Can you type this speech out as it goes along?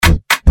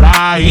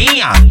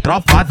Prainha,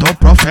 tropa do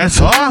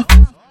professor.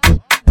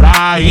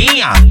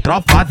 Prainha,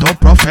 tropa do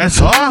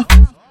professor.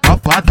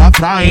 Tropa da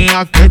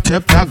prainha que te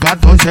pega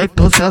do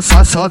jeito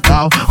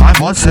sensacional. Aí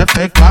você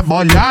fica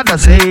molhada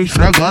se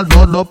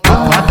esfregando no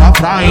pau. Tropa da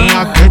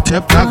prainha que te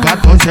pega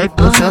do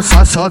jeito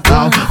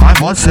sensacional. Aí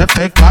você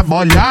fica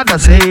molhada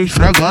se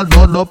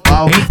esfregando no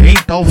pau.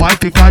 Então vai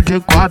ficar de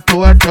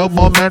quatro, é teu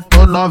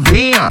momento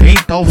novinha.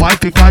 Então vai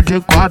ficar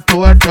de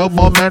quatro, é teu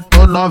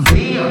momento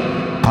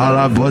novinha.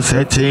 Rala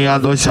bucetinha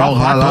no chão,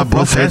 rala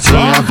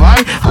bucetinha,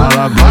 vai.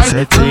 Rala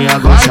bucetinha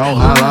no chão,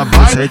 rala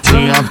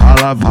bucetinha.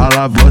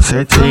 Rala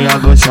bucetinha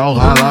no chão,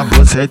 rala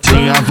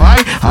bucetinha,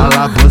 vai.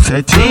 Rala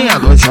bucetinha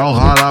no chão,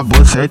 rala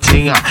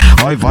bucetinha.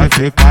 Oi, vai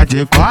ficar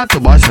de quatro,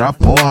 mostra a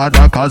porra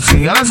da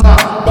calcinha, olha só.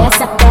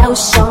 Desce até o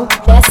chão,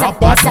 desce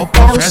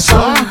até o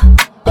chão.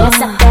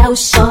 Desce até o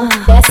chão,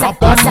 desce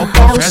até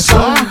o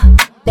chão.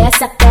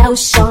 Desce até o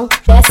chão,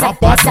 desce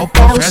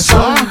até o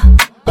chão.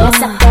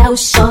 Desce até o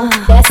chão,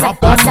 desce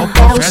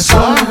até o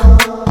chão.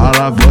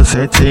 Rala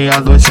bucetinha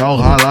no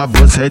chão, rala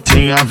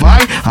bucetinha,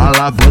 vai.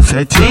 Rala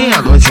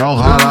bucetinha no chão,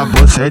 rala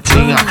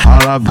bucetinha.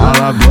 Rala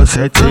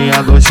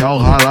bucetinha no chão,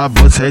 rala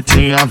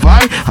bucetinha,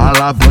 vai.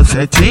 Rala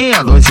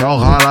bucetinha no chão,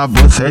 rala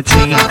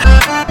bucetinha.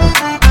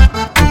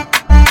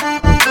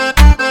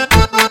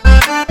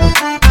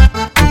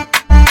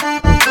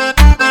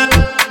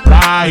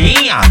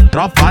 Prainha,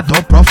 tropa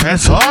do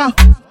professor.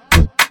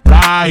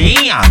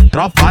 Prainha,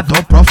 tropa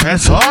do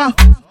professor.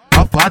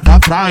 Tropa da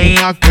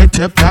prainha que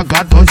te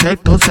pega do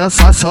jeito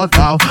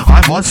sensacional.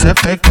 Aí você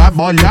fica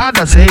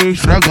molhada se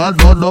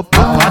esfregando no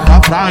pau. Tropa da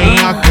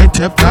prainha que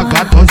te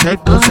pega do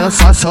jeito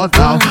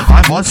sensacional.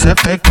 Aí você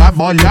fica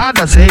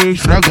molhada se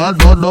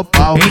esfregando no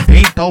pau.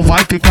 Então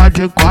vai ficar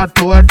de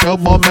quatro, é teu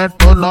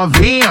momento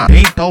novinha.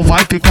 Então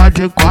vai ficar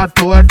de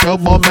quatro, é teu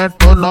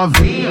momento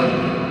novinha.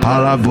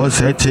 Rala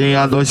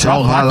bucetinha no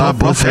chão, rala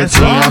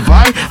bucetinha,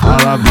 vai.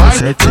 Rala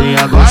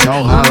bucetinha no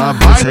chão, rala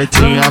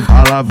bucetinha.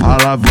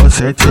 Rala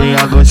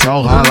bucetinha no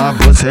chão, rala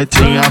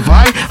bucetinha,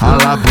 vai.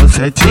 Rala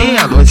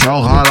bucetinha no chão,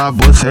 rala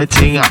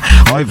bucetinha.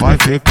 Oi, vai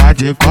ficar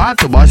de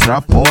quatro, mostra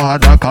a porra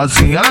da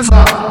calcinha, olha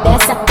só.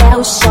 Desce até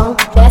o chão,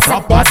 desce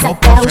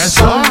até o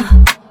chão.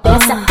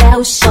 Desce até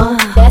o chão,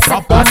 desce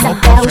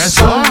até o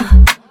chão.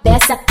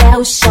 Desce até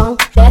o chão,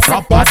 desce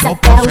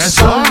até o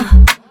chão.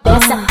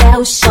 Desce até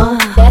o chão,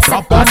 desce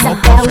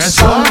até o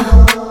chão.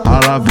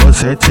 Rala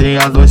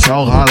bucetinha no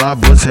chão, rala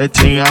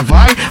bucetinha,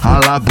 vai.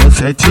 Rala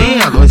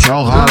bucetinha no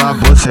chão, rala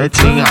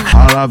bucetinha.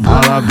 Rala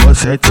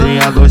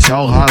bucetinha no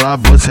chão, rala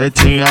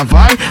bucetinha,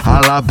 vai.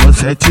 Rala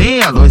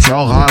bucetinha no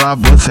chão, rala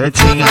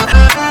bucetinha.